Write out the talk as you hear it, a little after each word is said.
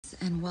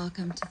friends, and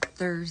welcome to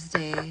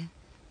Thursday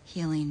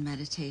Healing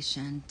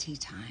Meditation Tea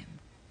Time.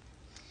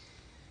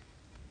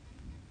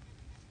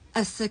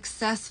 A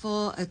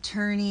successful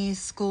attorney,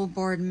 school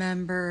board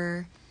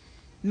member,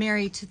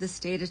 married to the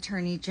state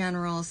attorney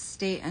general,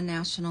 state and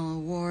national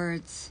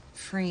awards,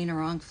 freeing a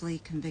wrongfully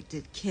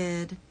convicted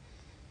kid.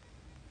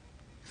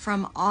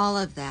 From all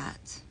of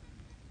that,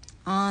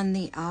 on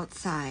the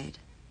outside,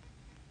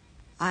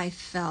 I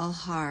fell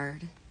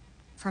hard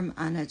from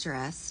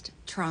unaddressed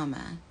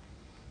trauma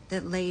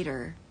that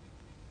later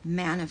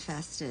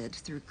manifested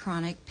through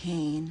chronic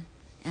pain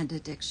and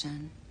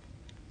addiction.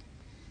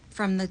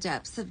 From the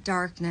depths of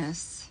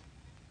darkness,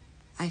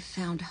 I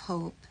found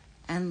hope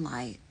and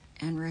light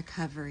and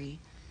recovery,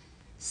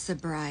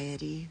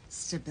 sobriety,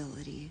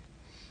 stability.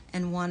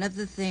 And one of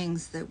the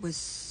things that was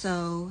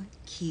so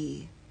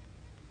key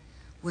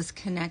was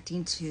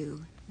connecting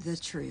to the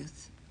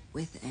truth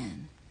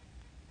within.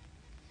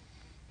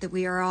 That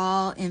we are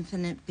all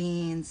infinite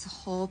beings,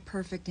 whole,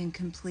 perfect, and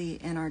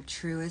complete in our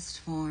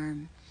truest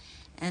form.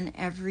 And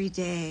every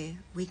day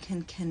we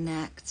can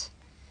connect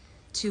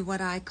to what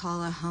I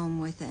call a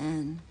home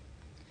within.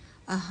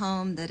 A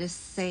home that is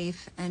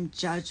safe and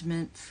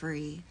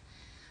judgment-free,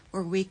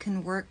 where we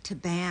can work to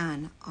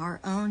ban our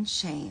own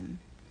shame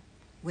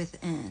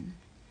within,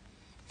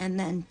 and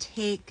then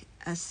take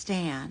a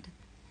stand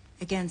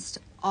against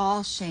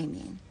all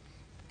shaming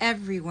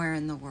everywhere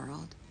in the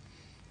world,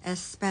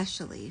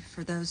 especially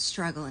for those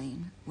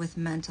struggling with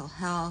mental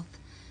health,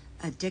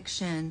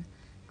 addiction,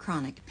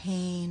 chronic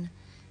pain,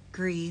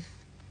 grief,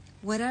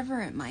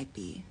 whatever it might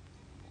be.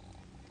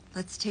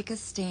 Let's take a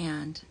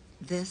stand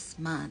this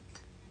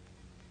month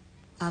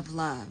of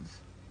love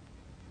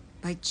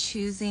by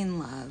choosing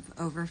love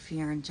over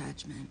fear and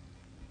judgment.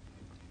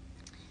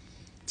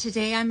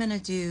 Today I'm going to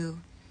do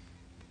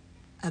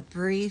a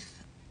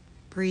brief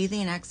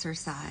breathing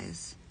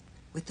exercise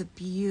with a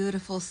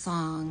beautiful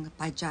song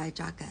by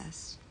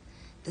Jagdeesh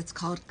that's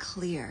called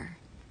Clear.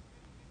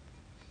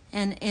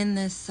 And in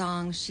this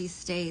song she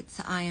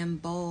states, I am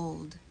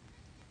bold.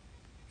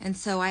 And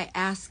so I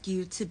ask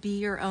you to be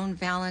your own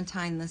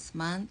Valentine this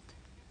month,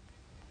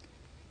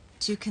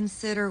 to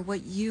consider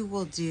what you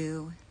will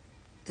do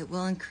that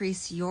will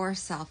increase your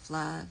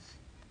self-love,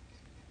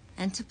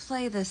 and to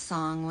play this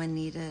song when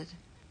needed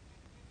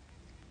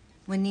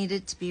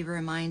to be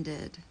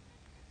reminded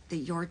that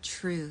your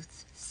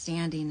truth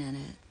standing in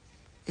it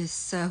is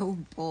so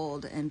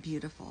bold and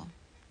beautiful.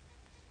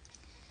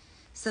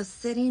 So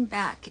sitting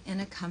back in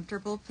a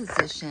comfortable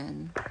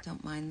position,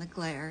 don't mind the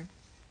glare.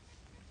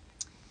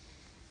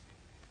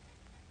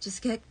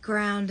 Just get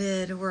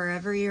grounded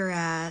wherever you're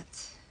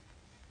at.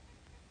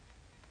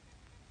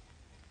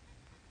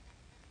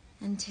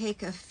 And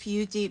take a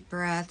few deep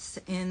breaths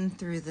in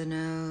through the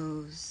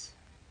nose.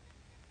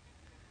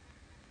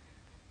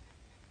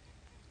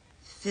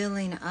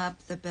 Filling up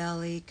the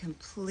belly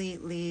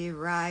completely,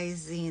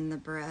 rising the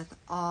breath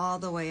all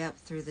the way up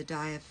through the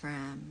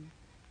diaphragm.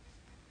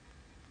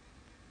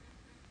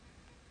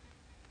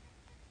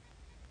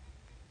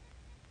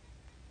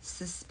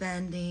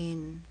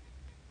 Suspending,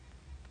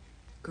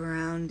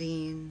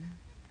 grounding,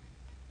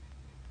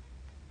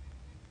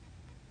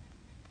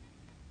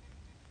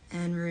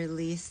 and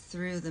release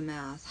through the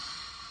mouth.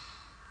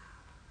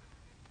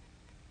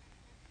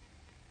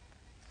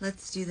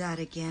 Let's do that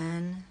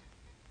again.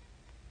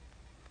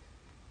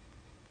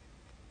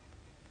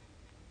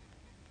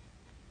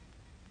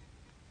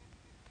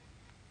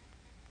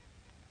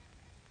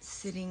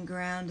 Sitting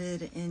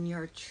grounded in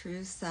your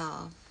true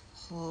self,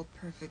 whole,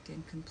 perfect,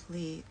 and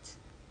complete,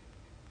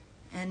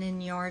 and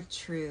in your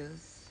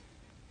truth,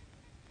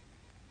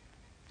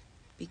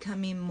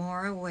 becoming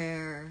more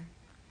aware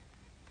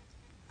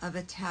of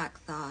attack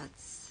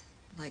thoughts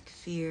like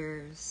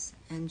fears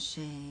and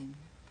shame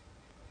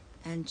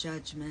and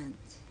judgment,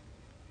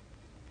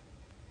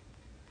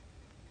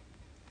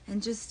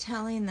 and just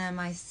telling them,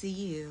 I see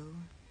you,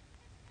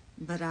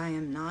 but I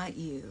am not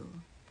you.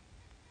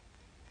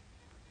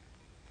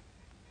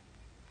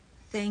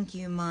 Thank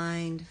you,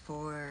 mind,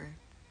 for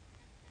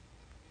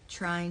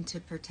trying to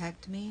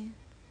protect me,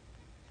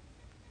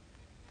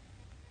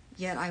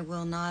 yet I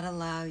will not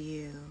allow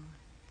you.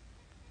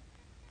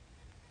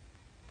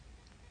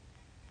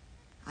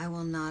 I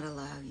will not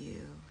allow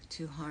you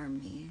to harm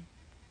me.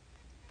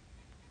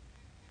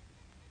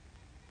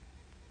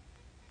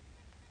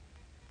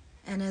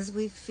 And as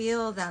we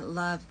feel that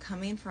love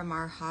coming from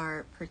our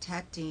heart,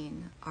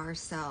 protecting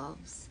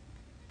ourselves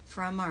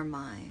from our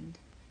mind,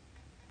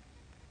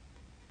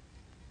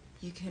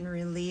 you can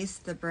release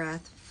the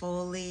breath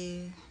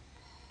fully.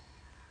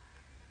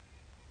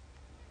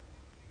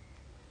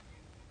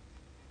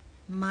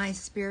 My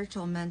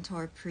spiritual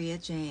mentor, Priya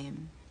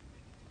Jain,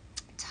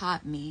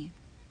 taught me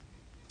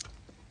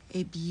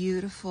a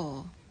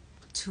beautiful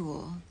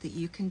tool that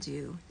you can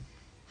do.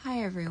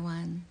 Hi,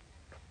 everyone.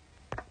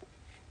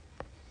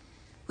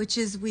 Which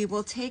is, we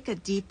will take a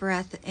deep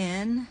breath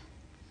in,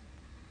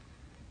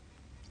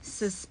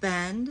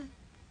 suspend,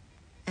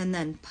 and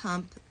then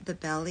pump the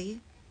belly.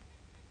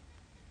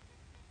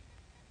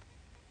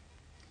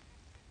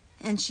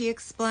 And she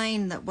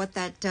explained that what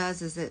that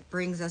does is it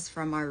brings us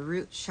from our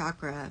root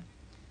chakra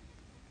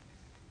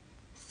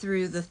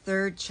through the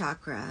third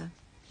chakra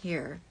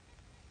here,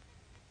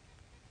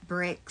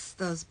 breaks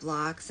those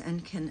blocks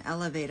and can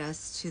elevate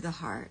us to the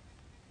heart.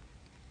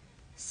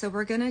 So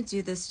we're going to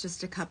do this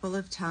just a couple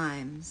of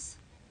times.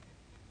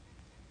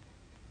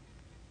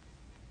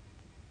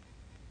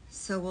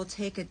 So we'll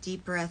take a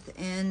deep breath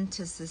in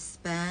to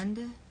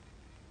suspend.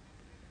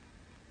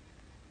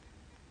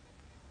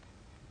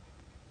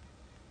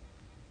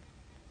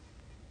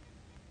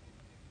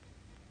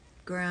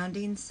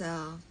 Grounding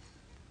self.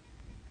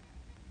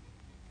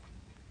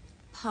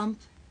 Pump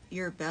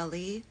your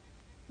belly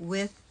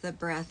with the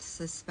breath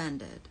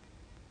suspended.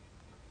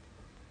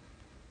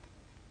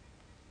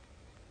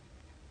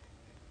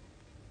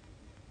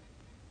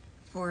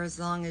 For as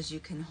long as you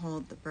can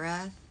hold the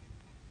breath.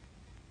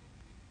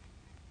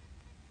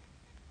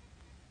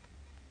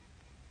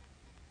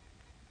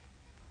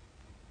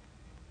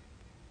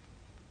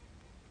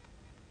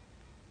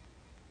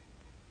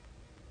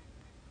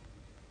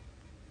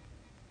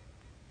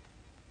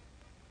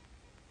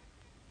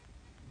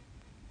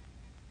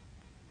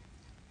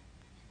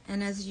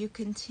 And as you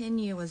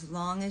continue, as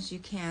long as you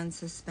can,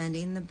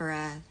 suspending the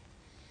breath,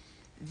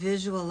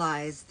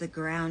 visualize the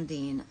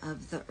grounding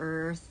of the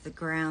earth, the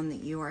ground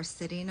that you are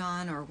sitting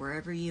on, or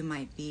wherever you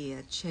might be,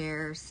 a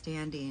chair,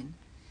 standing,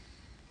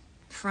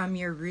 from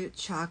your root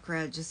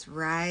chakra, just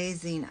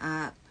rising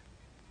up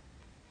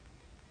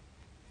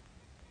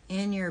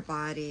in your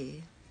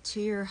body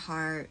to your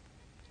heart.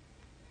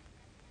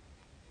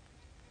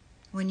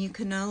 When you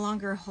can no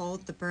longer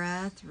hold the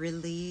breath,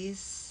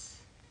 release.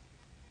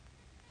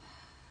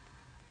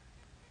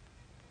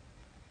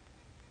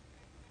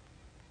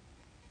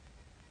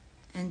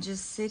 And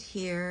just sit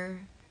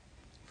here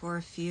for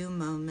a few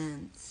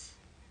moments,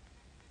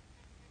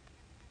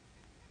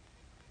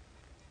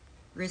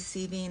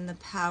 receiving the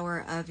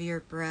power of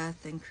your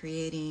breath and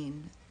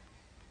creating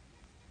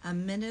a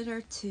minute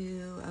or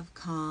two of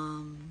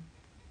calm.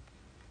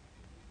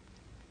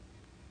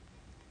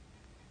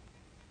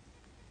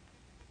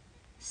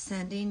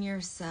 Sending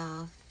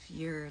yourself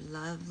your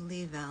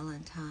lovely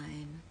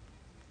Valentine,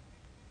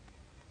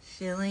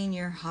 filling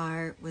your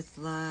heart with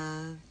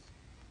love,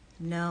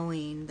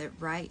 knowing that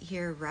right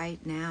here,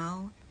 right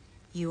now,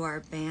 you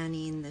are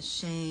banning the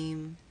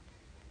shame,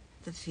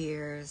 the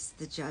fears,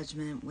 the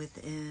judgment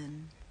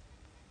within.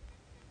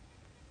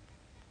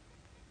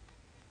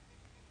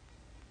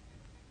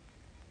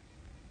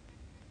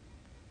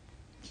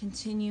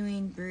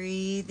 Continuing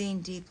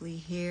breathing deeply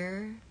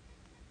here.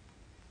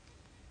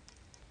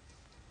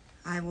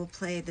 I will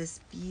play this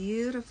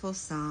beautiful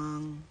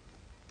song.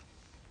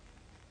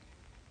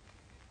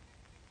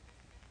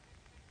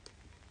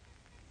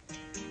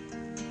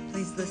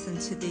 Please listen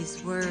to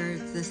these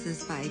words. This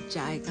is by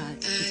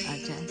Jagdeesh.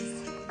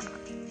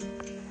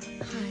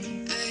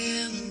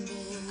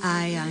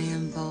 I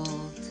am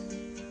bold.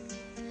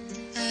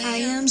 I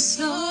am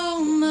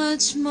so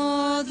much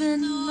more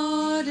than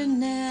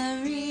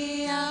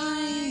ordinary.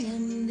 I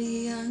am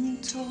the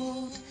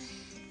untold.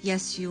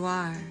 Yes, you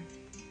are.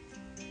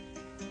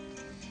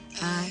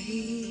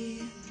 I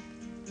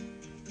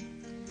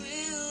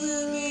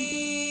will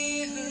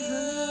be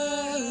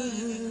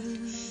heard.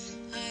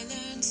 I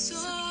learned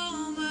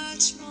so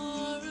much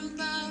more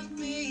about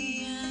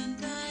me,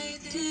 and I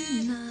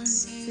did not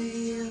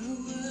say a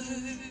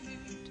word.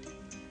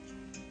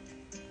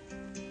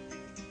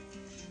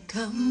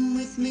 Come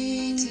with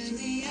me to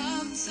the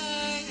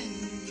outside,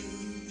 and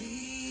you'll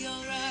be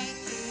alright.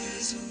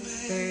 There's a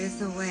way. There is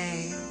a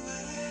way.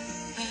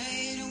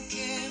 I don't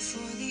care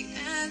for the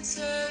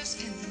answers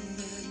in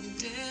the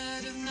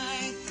dead of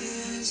night.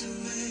 There's a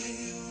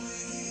way.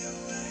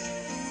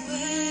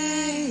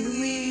 Away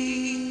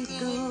we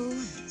go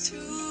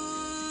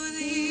through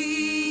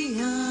the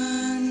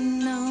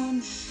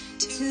unknown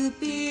to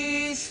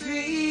be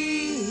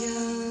free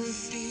of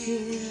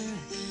fear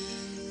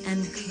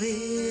and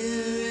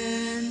clear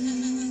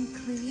and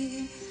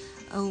clear.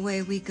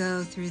 Away we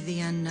go through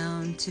the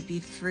unknown to be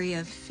free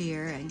of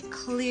fear and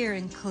clear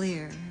and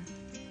clear.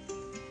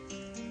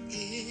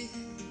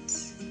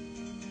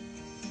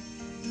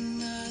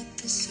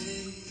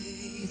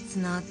 It's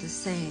not the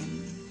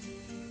same.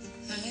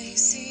 I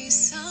see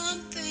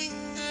something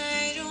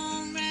I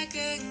don't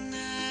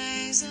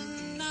recognize,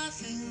 and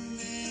nothing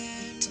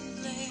there to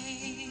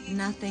blame.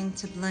 Nothing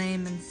to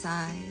blame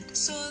inside.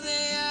 So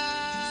they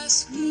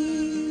ask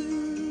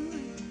me,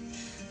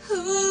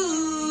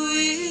 who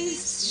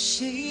is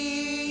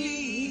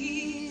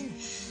she?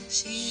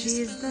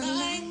 She's the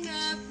light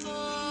that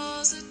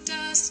falls at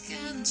dusk,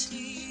 and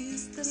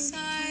she's the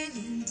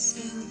silence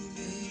of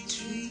the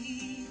tree.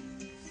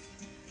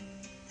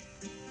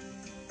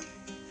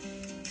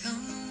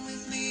 Come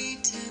with me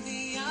to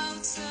the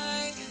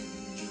outside,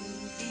 and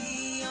you'll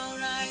be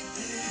alright.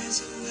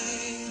 There's a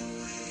way.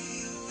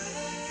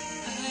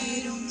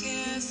 I don't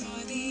care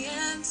for the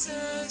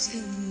answers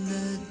in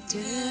the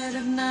dead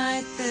of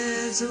night.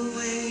 There's a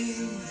way.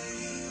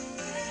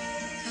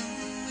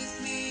 Come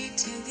with me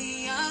to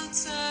the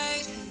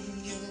outside,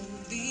 and you'll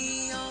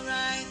be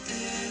alright.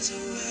 I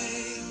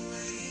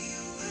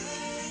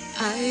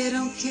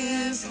don't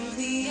care for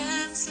the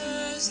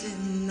answers.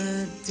 In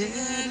the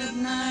dead of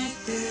night,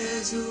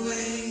 there's a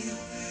way.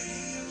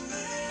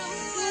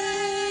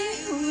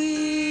 Away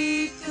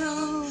we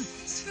go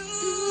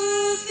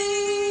through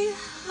the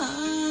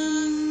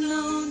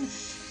unknown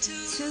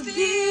to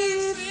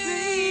be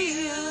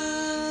free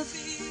of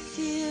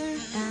fear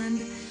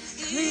and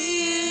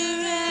clear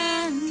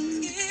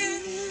and clear.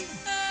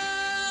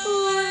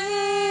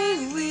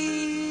 Away we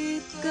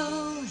go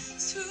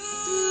through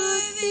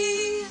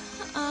the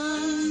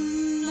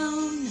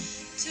unknown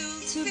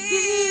to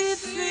be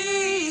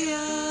free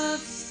of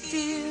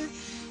fear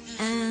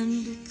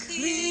and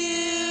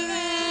clear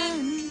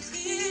and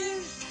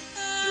clear.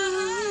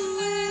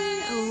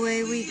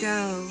 Away we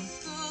go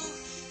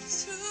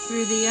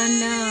through the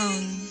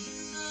unknown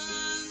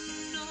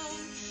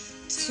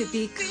to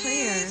be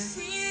clear,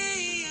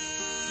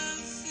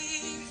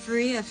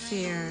 free of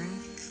fear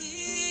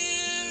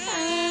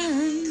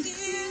and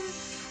clear.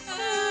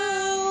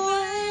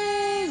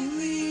 Away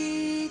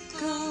we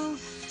go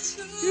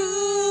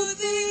through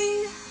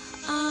the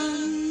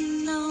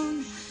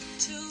unknown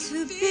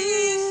to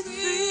be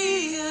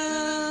free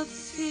of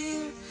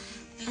fear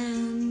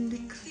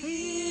and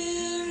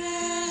clear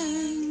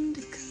and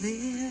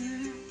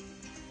clear.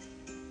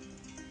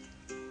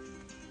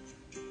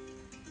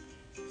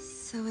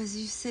 So as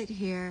you sit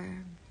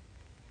here,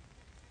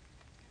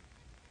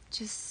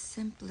 just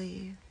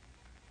simply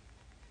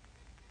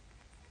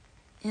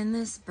in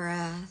this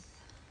breath,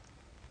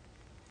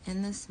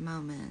 in this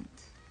moment,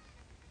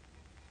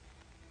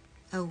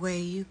 away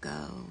you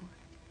go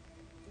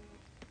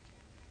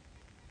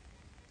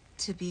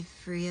to be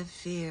free of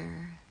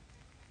fear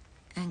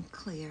and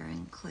clear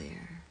and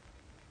clear.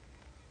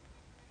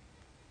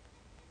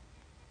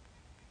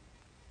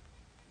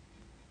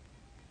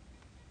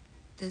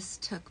 This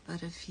took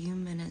but a few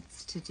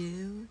minutes to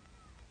do,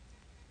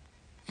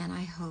 and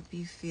I hope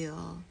you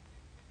feel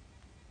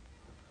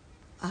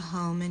a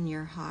home in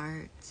your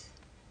heart.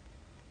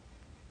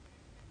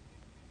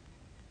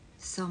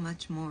 So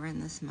much more in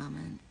this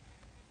moment.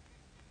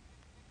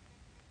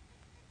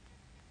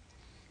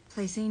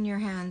 Placing your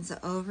hands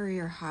over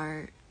your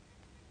heart,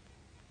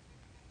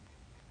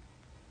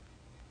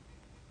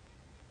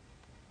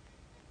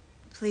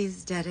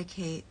 please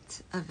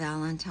dedicate a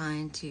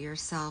Valentine to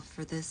yourself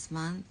for this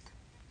month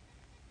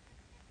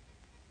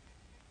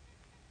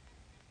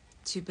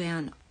to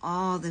ban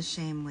all the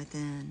shame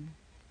within.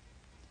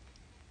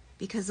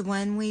 Because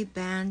when we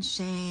ban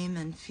shame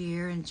and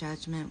fear and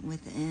judgment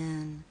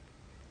within,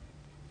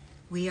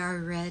 we are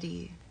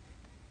ready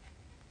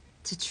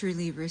to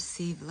truly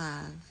receive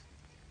love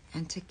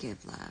and to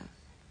give love.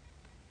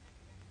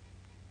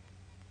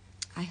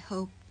 I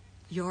hope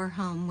your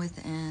home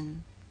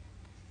within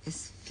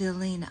is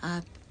filling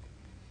up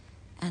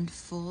and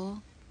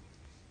full.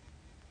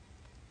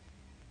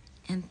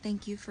 And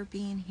thank you for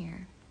being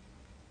here.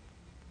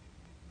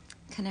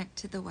 Connect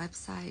to the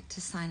website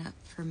to sign up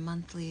for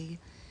monthly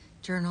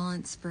journal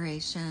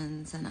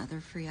inspirations and other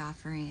free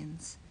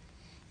offerings.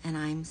 And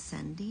I'm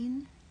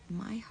sending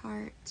my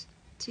heart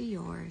to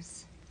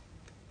yours.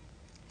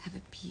 Have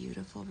a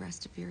beautiful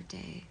rest of your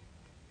day.